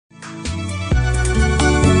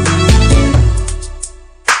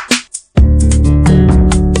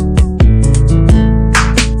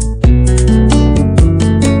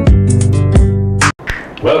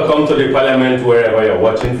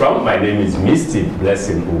from. My name is Misty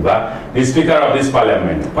Blescin Uba, the Speaker of this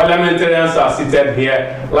Parliament. Parliamentarians are seated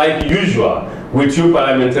here like usual with you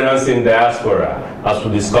parliamentarians in diaspora as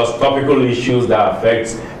we discuss topical issues that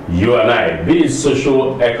affect you and I, be it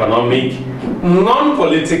social, economic,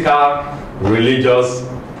 non-political, religious,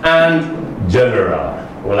 and general.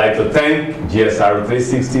 We'd like to thank GSR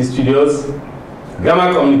 360 Studios,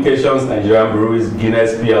 Gamma Communications, Nigerian Breweries,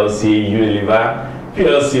 Guinness PLC, Unilever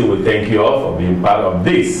PLC. We thank you all for being part of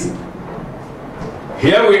this.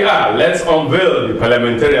 Here we are. Let's unveil the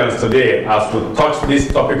parliamentarians today as we touch this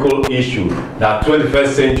topical issue that 21st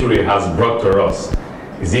century has brought to us.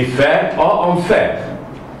 Is it fair or unfair?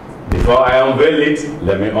 Before I unveil it,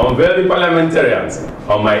 let me unveil the parliamentarians.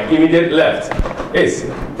 On my immediate left is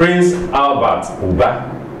Prince Albert Uba.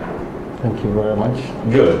 Thank you very much.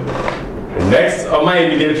 Good. Next on my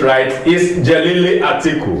immediate right is Jelili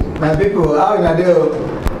Atiku. My people, how you do?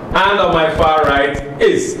 And on my far right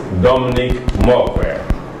is Dominic Mokwue.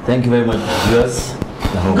 Thank you very much. Yes.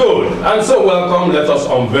 Good. And so welcome. Let us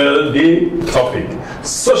unveil the topic.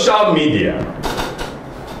 Social media.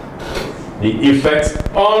 The effects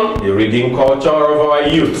on the reading culture of our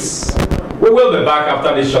youths. We will be back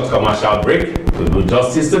after this short commercial break to do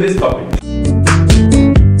justice to this topic.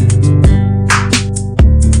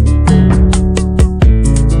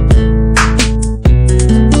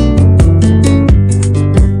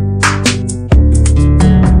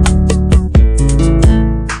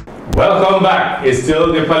 Welcome back. It's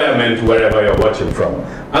still the Parliament wherever you're watching from.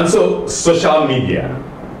 And so social media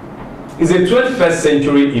is a 21st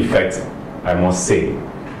century effect, I must say.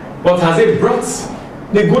 But has it brought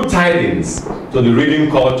the good tidings to the reading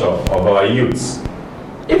culture of our youths?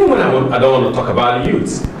 Even when I don't want to talk about the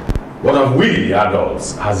youths, what have we, the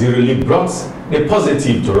adults, has it really brought the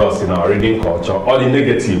positive to us in our reading culture or the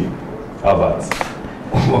negative? Albert,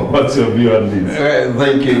 what's your view on this?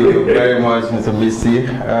 Thank you very much, Mr. Misty.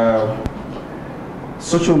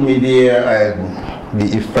 Social media and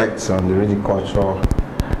the effects on the reading culture,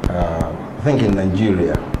 I think in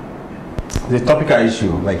Nigeria, the topical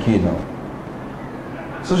issue, like you know.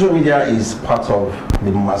 Social media is part of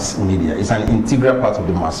the mass media. It's an integral part of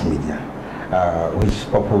the mass media, which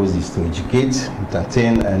purpose is to educate,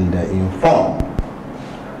 entertain, and inform.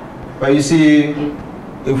 But you see,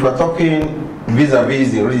 if we're talking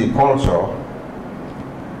vis-a-vis the reading culture,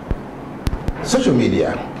 social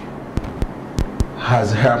media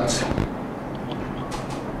has helped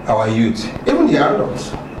our youth, even the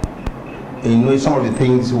adults, in knowing some of the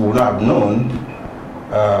things we would not have known,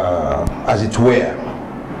 as it were.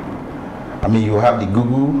 I mean, you have the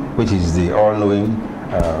Google, which is the all-knowing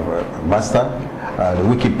master, the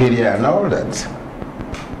Wikipedia and all that.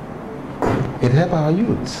 It helps our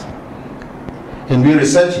youth in doing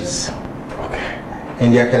researches,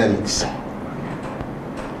 in the academics.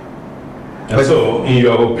 And so, in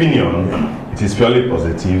your opinion, it is purely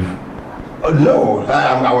positive? No,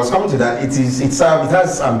 I was coming to that. It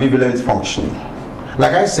has ambivalent function.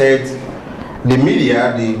 Like I said, the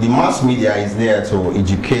media, the mass media is there to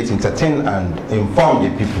educate, entertain, and inform the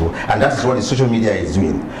people, and that is what the social media is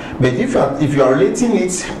doing. But if you are relating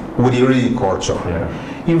it with the reading culture,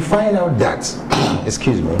 you find out that,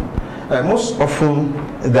 excuse me, most often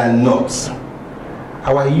than not,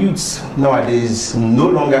 our youths nowadays no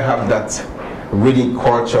longer have that reading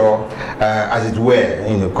culture, as it were,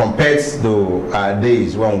 you know, compared to our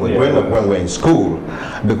days when we were growing up, when we were in school,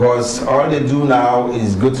 because all they do now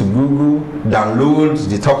is go to Google, download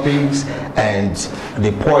the topics, and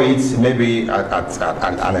they pour it maybe at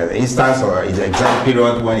an instance or an exam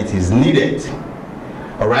period when it is needed.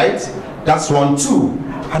 All right, that's one. Two,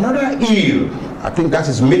 another ill, I think that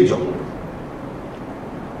is major,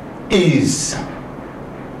 is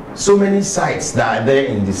so many sites that are there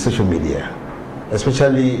in the social media,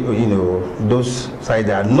 especially, you know, those sites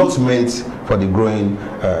that are not meant for the growing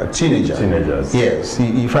teenagers. Yes,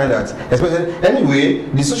 you find that, especially, anyway,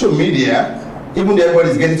 the social media, even though everybody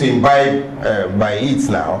is getting to imbibe by it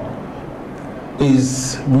now,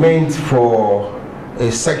 is meant for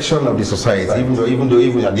a section of the society, even though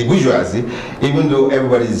the bourgeoisie, even though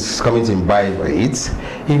everybody is coming to imbibe by it,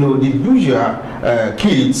 you know, the bourgeois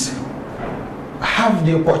kids have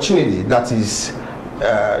the opportunity that is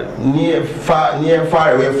far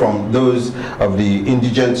away from those of the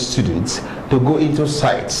indigent students to go into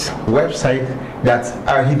sites, websites that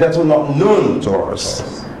are hitherto not known to us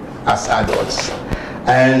as adults.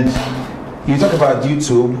 And you talk about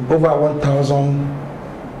YouTube, over 1,000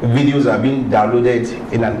 videos are being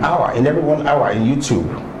downloaded in an hour, in every 1 hour in YouTube.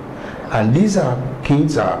 And these are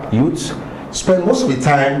kids, are youths, spend most of the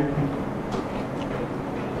time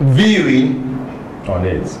viewing on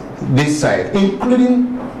it, this side,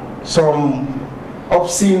 including some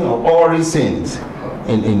obscene or awry scenes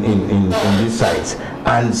in these sites,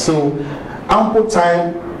 and so ample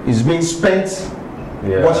time is being spent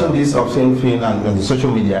watching this obscene film and on the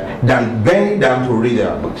social media than bending down to read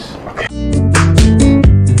their books. Okay.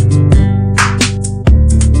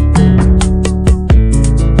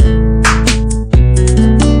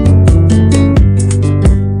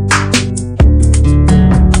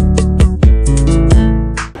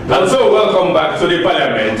 And so, welcome back to the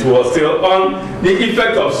Parliament. We are still on the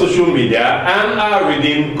effect of social media and our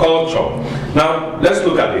reading culture. Now, let's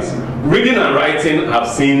look at this. Reading and writing have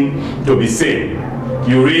seemed to be same.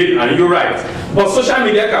 You read and you write. But social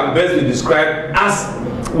media can best be described as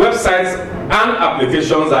websites and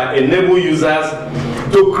applications that enable users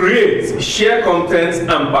to create, share content,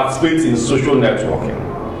 and participate in social networking.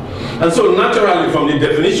 And so naturally, from the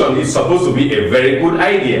definition, it's supposed to be a very good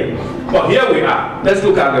idea. But here we are. Let's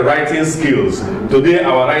look at the writing skills. Today,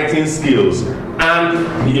 our writing skills and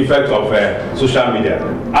the effect of social media.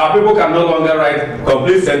 Our people can no longer write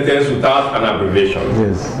complete sentence without an abbreviation.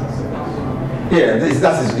 Yes. Yeah,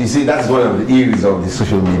 you see, that's one of the ills of the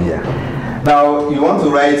social media. Now, you want to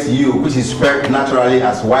write you, which is spelled naturally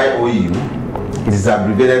as Y-O-U. It is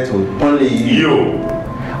abbreviated to only you.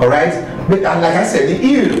 All right? But like I said, the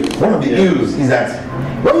ill, one of the ills is that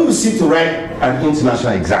when you sit to write an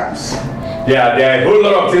international exams, there are a whole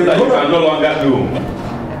lot of things that you can no longer do.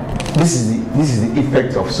 This is the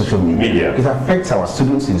effect of social media. It affects our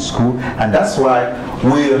students in school, and that's why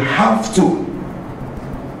we have to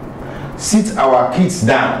sit our kids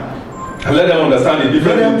down and let them understand the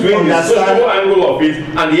difference between the social angle of it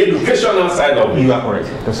and the educational side of it. You are correct.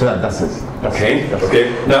 That's it. Okay.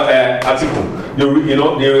 Okay. Now, Atiku, the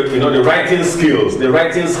writing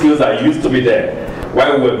skills that used to be there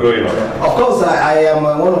while we were growing up. Of course, I am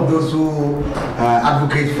one of those who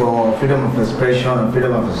advocate for freedom of expression and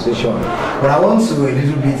freedom of association. But I want to a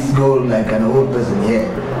little bit go like an old person here.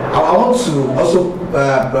 I want to also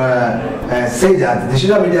say that the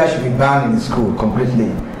social media should be banned in the school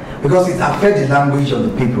completely, because it affects the language of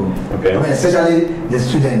the people. Okay. I mean, especially the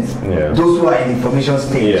students, those who are in information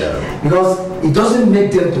stage. Because it doesn't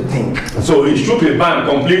make them to think. So it should be banned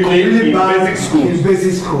completely in basic school. In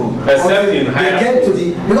basic school. Except in higher school.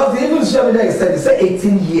 Because the even social media extent, they say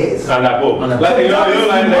 18 years. And above. Like we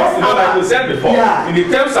said before, in the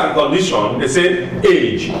terms and conditions, they say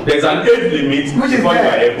age. There's an age limit which is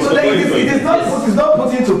there. So it is not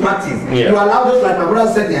put into practice. You allow, just like my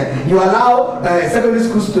brother said here, you allow secondary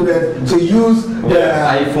school students to use the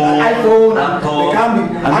iPhone, laptop,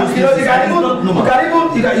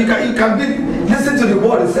 you can be listen to the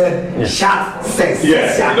word and say chat sex.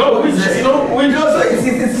 It's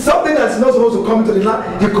something that's not supposed to come into the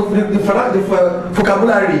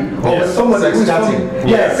vocabulary of somebody who is forming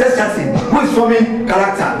sex chatting, who is forming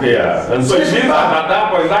character. And so it means that at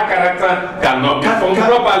that point that character cannot be formed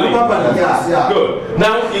properly. Good.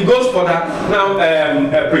 Now it goes for that. Now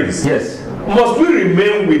Prince. Yes. Must we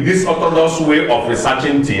remain with this orthodox way of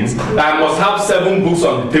researching things, that I must have 7 books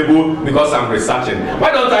on the table because I'm researching?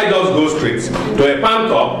 Why don't I just go straight to a palm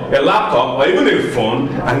top, a laptop, or even a phone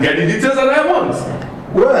and get the details that I want?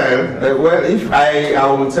 Well, if I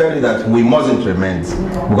will tell you that we mustn't remain,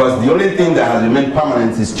 because the only thing that has remained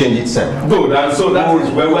permanent is change itself. Good, and so that is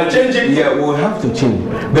where we're changing. Yeah, we'll have to change.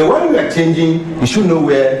 But when we are changing, you should know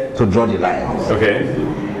where to draw the lines. Okay.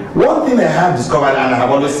 One thing I have discovered, and I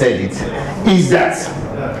have always said it, is that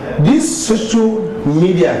this social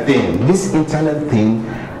media thing, this internet thing,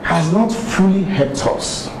 has not fully helped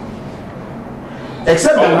us.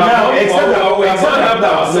 Except that now, we have not helped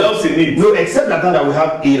ourselves in it. No, except that now that we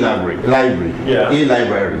have e-library.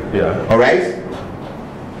 All right.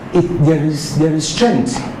 There is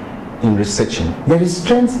strength in researching. There is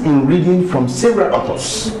strength in reading from several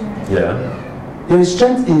authors. There is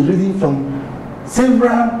strength in reading from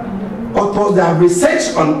several authors that have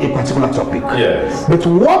researched on a particular topic. But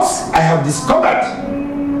what I have discovered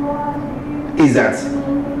is that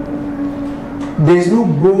there is no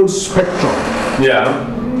broad spectrum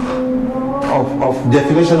of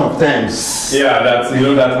definition of terms. That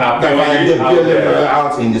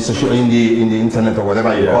out in the social, in the internet or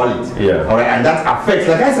whatever you call it. All right, and that affects.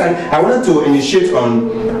 Like I said, I wanted to initiate on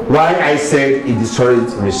why I said it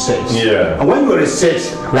discourages research. And when you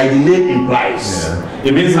research, like the name implies,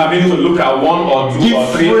 it means having to look at one or two or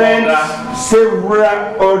three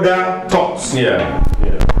several other thoughts.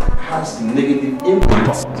 Has negative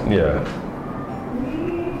impact.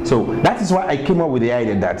 So that is why I came up with the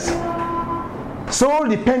idea that sole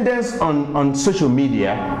dependence on social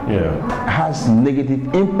media has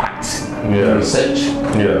negative impact in research.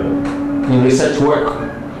 In research work.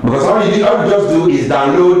 Because all you just do is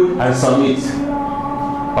download and submit.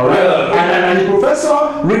 Alright, and the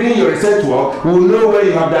professor reading your research work will know where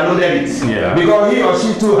you have downloaded it. Yeah. Because he or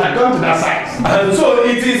she too had gone to that site. And so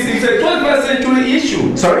it's a 21st century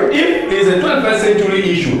issue. Sorry? If it's a 21st century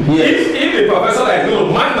issue, yes. if a professor that is going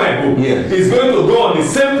to mark my book yes. is going to go on the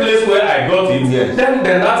same place where I got it, yes. then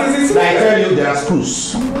that is his. I tell you, there are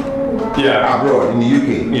schools abroad in the UK,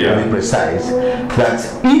 to be precise, that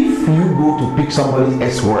if you go to pick somebody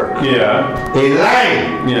else's work, a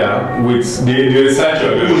line with the researcher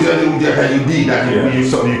you did that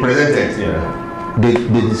you presented, they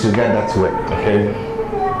disregard that work. Okay.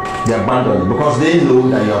 They abandon it because they know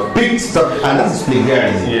that you have picked stuff, and that is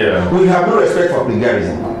plagiarism. We have no respect for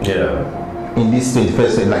plagiarism. In this 21st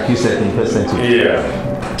century, like you said, 21st century.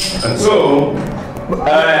 And so. So I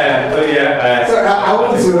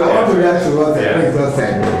want to react to what the president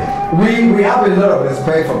said. We have a lot of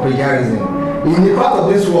respect for plagiarism. In the part of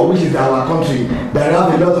this world, which is our country, there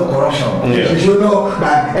have a lot of corruption. You should know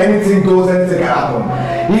that anything goes, anything can happen.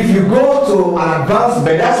 If you go to an advanced,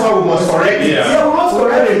 but that's why we must correct it. We must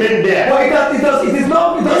correct it. But it doesn't mean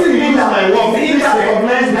that the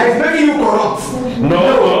internet is making you corrupt. No,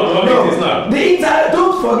 it is not. The internet,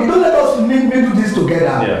 don't let us do this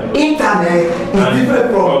together. Internet is different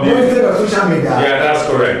from social media. That's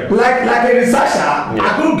correct. Like a researcher,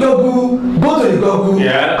 I could go to the Google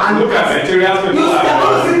and look at materials. You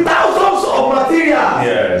can see thousands of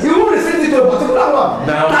materials. You won't receive it to a particular one.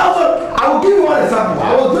 Thousands. I will give you one example. I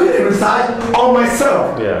was doing a research on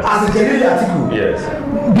myself as a Jelili Atiku.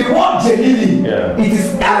 The word Jelili, it is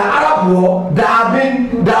an Arab word that have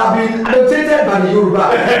been adopted by the Yoruba.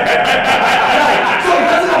 So it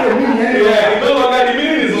doesn't have a meaning anymore. No longer the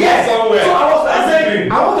meaning is somewhere. So I was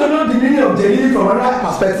saying, I want to know the meaning of Jelili from another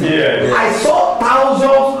perspective. I saw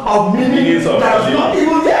thousands of meanings that was not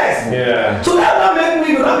even So that made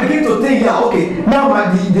me begin to think, okay, now my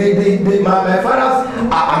fathers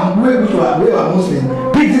are Muslim,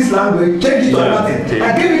 pick this language, change it to nothing,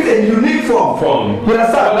 and give it a unique form. You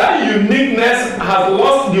understand? But that uniqueness has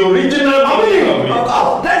lost the original meaning of it.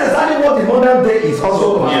 That's exactly what the modern day is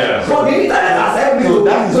also about. So the internet has helped me. So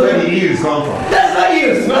that is where the ears come from. That's not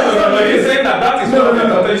ears. No. He's saying that is not the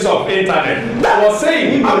potential of internet. I was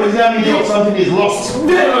saying the original meaning of something is lost.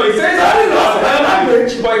 No, he's saying that it has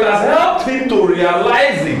helped, but it has helped him to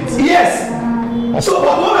realize it. Yes. So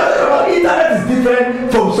what we're talking about internet is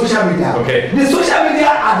different from social media. Okay. The social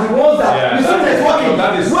media are the ones that you see networking.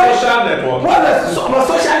 That is social network. What is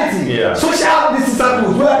sociality? Social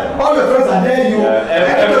circles where all your friends are there.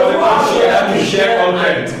 Everybody to share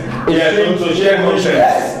content. To share content.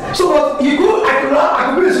 Yes. So but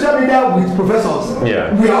I could be in social media with professors.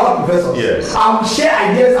 We are all professors. I will share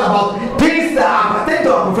ideas about things that are pertaining to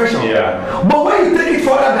our profession. But when you take it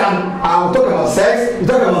further than I will talk about sex, you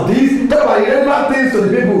talk about this, talk about irrelevant things to the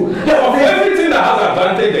people. Everything that has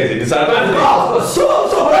advantage there is a disadvantage. So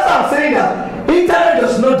that's what I'm saying, that internet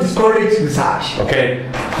does not discourage research.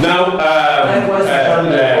 Okay. Now,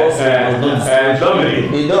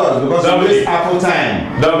 Dominic. It does because it wastes Apple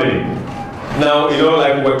time. Dominic. Now,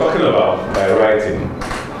 like we're talking about writing.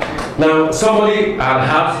 Now, somebody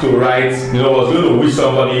had to write, was going to wish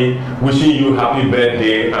somebody, wishing you happy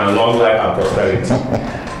birthday and long life and prosperity.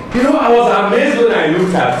 I was amazed when I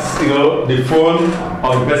looked at, the phone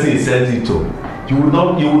of the person he sent it to. You would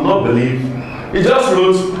not believe. He just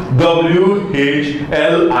wrote WHLINPPP.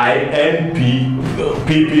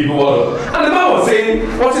 And the man was saying,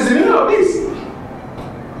 what is the meaning of this?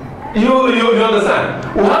 You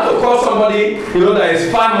understand? We have to call somebody, that is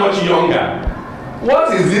far much younger.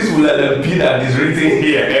 What is this LLP that is written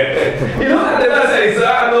here? And the man said,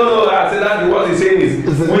 no. I said that what he's saying is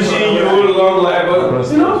wishing you long life. But,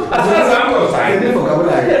 as far as I'm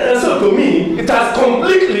concerned, so to me, it has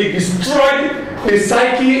completely destroyed the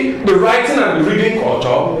psyche, the writing and the reading culture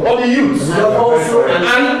of the youth. And also,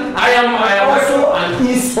 I am also an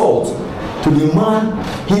insult to the man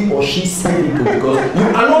he or she sent it to, because you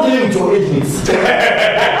are not dealing with your age mates.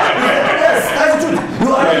 Yes, that's the truth. You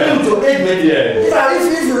are not dealing with your age mates.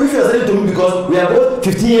 If you are sending to me because we are both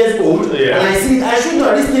 15 years old, and I see it, I should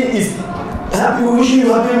know this thing is happy, wishing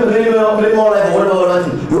you happy, many more life, or whatever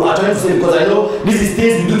you are trying to say, because I know this is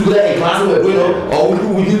things we do together in class, we're going on, or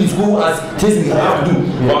we do in school as things we have to do.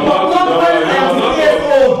 But not when I am 15 years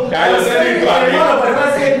old. I was sending to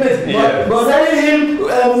him. But telling him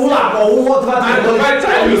Mulak or whatever.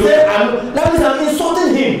 That means I'm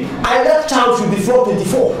insulting him. And that child should be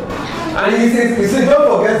 424. And you see, don't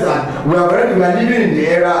forget that we are living in the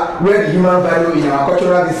era where the human value in our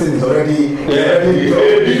cultural system is already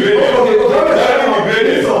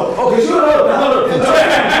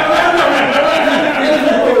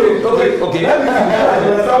Okay.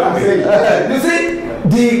 That's what I'm saying. You see,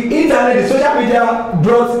 the internet, the social media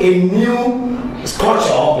brought a new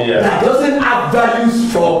culture that doesn't have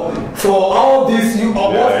values for all this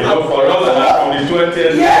for those that are from the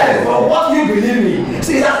 20th. Yes, for what you believe in.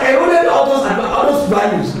 See, that eroded all those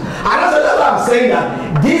values. And that's why I'm saying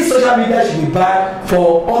that this social media should be banned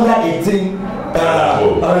for under 18.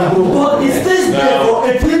 But it stays there for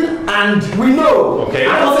 18, and we know. Okay.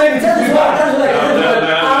 I'm not saying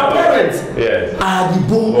our parents are the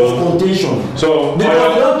bone of contention. So they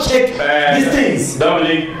don't check these things.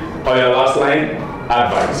 Dominic, on your last line,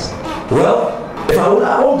 advice. Well, if I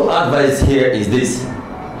want to advise here is this: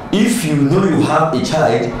 if you know you have a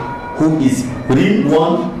child who is within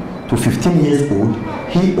 1 to 15 years old,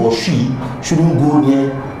 he or she shouldn't go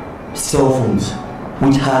near cell phones,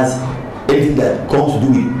 which has anything that comes to do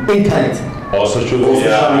with internet or social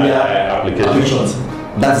media applications.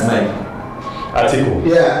 That's mine. Atiku.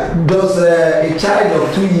 Yeah, does a child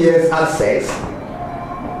of 2 years have sex?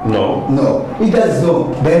 No. If that is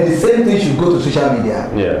no, then the same thing should go to social media.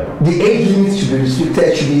 Yeah. The age limit should be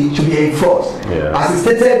restricted, should be enforced. Yeah. As it's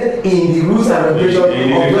stated in the rules and regulations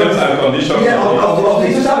of the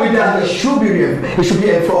social media, it should be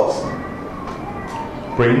enforced.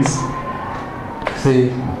 Prince. See,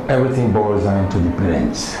 everything boils down to the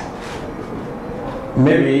parents.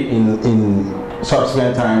 Maybe in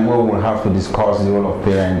subsequent time we will have to discuss the role of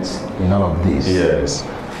parents in all of this. Yes.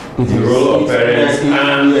 The role of parents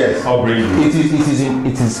and upbringing. It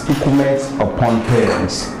is incumbent upon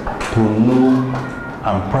parents to know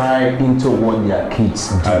and pry into what their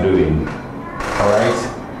kids are doing. Alright?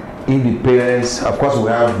 If the parents, of course we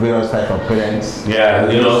have various types of parents. Yeah,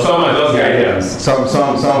 some are just guidance. Some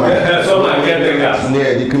some are caretakers.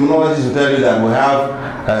 Yeah, the criminologists will tell you that we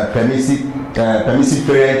have permissive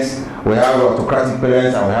parents, we have autocratic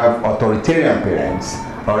parents, and we have authoritarian parents.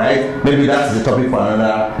 All right, maybe that's the topic for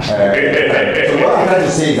another. So what I'm trying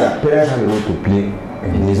to say is that parents have a role to play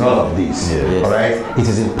in all of this. Yes. All right, it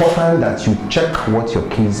is important that you check what your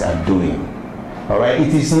kids are doing. All right,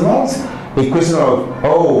 it is not a question of,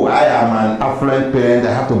 oh, I am an affluent parent,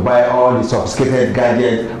 I have to buy all the sophisticated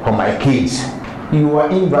gadgets for my kids. You are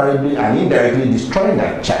invariably and indirectly destroying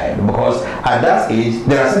that child, because at that age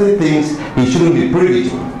there are certain things he shouldn't be privy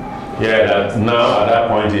to. Yeah, that now at that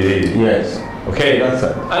point it is. Yes. Okay, that's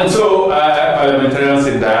it. And so parliamentarians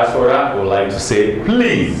in diaspora would like to say,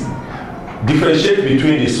 please differentiate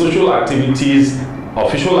between the social activities,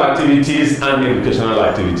 official activities, and educational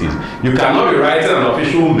activities. You cannot be writing an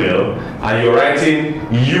official mail and you're writing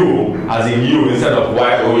you as in you instead of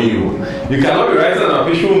YOU. You cannot be writing an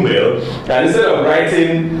official mail and instead of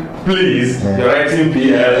writing please, you're writing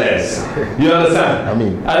PLS. You understand?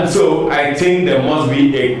 And so I think there must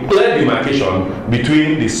be a clear demarcation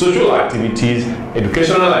between the social activities,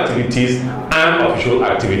 educational activities, and official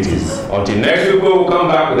activities. Until next week, we will come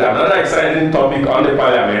back with another exciting topic on the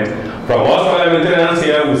parliament. From us parliamentarians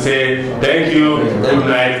here, we say thank you, good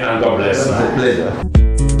night, and God bless you. It's a pleasure.